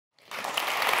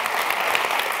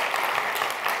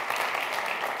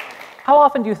How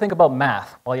often do you think about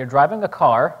math while you're driving a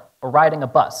car or riding a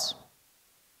bus?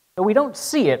 Though we don't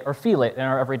see it or feel it in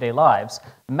our everyday lives,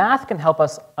 math can help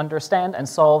us understand and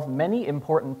solve many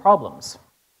important problems.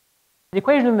 The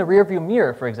equation in the rearview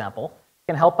mirror, for example,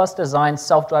 can help us design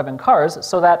self-driving cars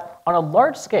so that, on a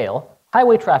large scale,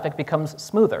 highway traffic becomes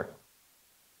smoother.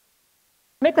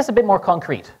 To make this a bit more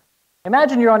concrete,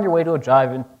 imagine you're on your way to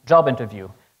a job interview,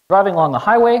 driving along the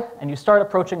highway, and you start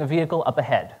approaching a vehicle up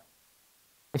ahead.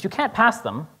 If you can't pass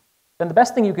them, then the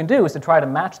best thing you can do is to try to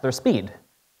match their speed.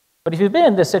 But if you've been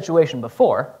in this situation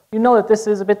before, you know that this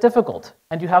is a bit difficult,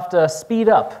 and you have to speed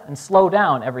up and slow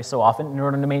down every so often in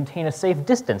order to maintain a safe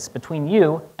distance between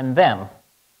you and them.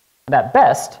 And at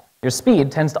best, your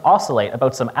speed tends to oscillate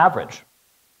about some average.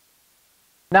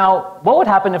 Now, what would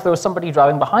happen if there was somebody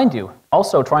driving behind you,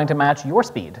 also trying to match your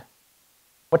speed?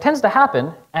 What tends to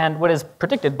happen, and what is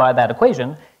predicted by that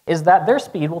equation, is that their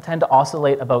speed will tend to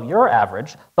oscillate about your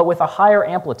average, but with a higher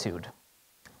amplitude.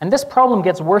 And this problem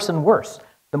gets worse and worse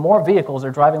the more vehicles are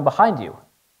driving behind you.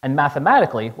 And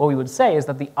mathematically, what we would say is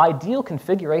that the ideal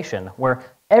configuration, where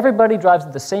everybody drives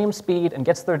at the same speed and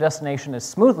gets to their destination as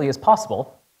smoothly as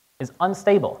possible, is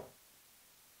unstable.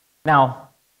 Now,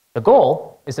 the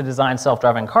goal is to design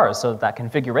self-driving cars so that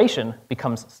configuration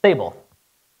becomes stable.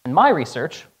 And my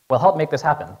research will help make this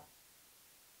happen.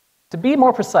 To be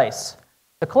more precise,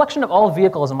 the collection of all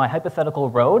vehicles on my hypothetical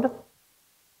road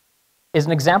is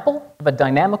an example of a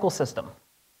dynamical system.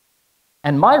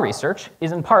 And my research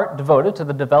is in part devoted to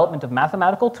the development of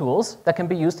mathematical tools that can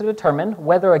be used to determine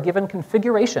whether a given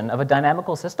configuration of a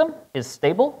dynamical system is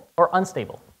stable or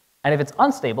unstable. And if it's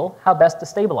unstable, how best to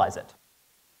stabilize it.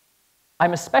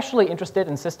 I'm especially interested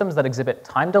in systems that exhibit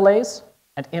time delays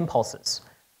and impulses.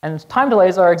 And time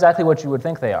delays are exactly what you would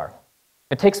think they are.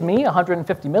 If it takes me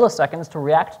 150 milliseconds to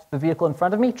react to the vehicle in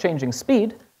front of me changing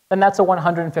speed, then that's a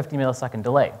 150 millisecond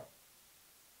delay.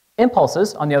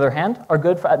 Impulses, on the other hand, are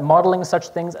good at modeling such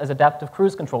things as adaptive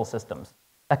cruise control systems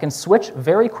that can switch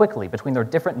very quickly between their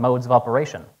different modes of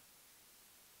operation.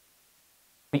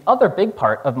 The other big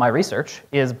part of my research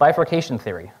is bifurcation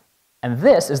theory. And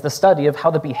this is the study of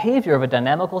how the behavior of a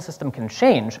dynamical system can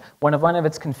change when one of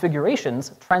its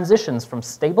configurations transitions from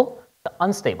stable to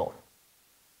unstable.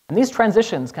 And these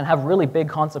transitions can have really big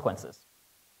consequences.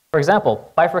 For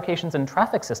example, bifurcations in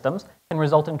traffic systems can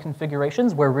result in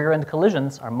configurations where rear-end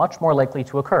collisions are much more likely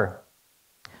to occur.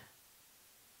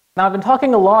 Now, I've been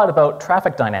talking a lot about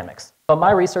traffic dynamics, but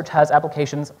my research has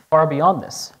applications far beyond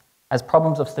this, as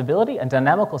problems of stability and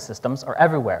dynamical systems are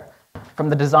everywhere, from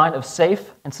the design of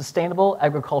safe and sustainable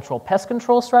agricultural pest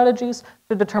control strategies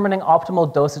to determining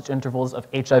optimal dosage intervals of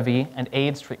HIV and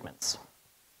AIDS treatments.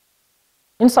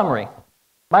 In summary,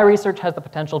 my research has the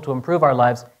potential to improve our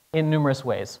lives in numerous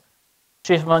ways,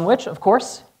 chief among which, of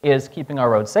course, is keeping our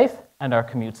roads safe and our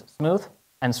commutes smooth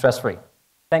and stress-free.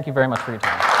 Thank you very much for your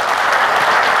time.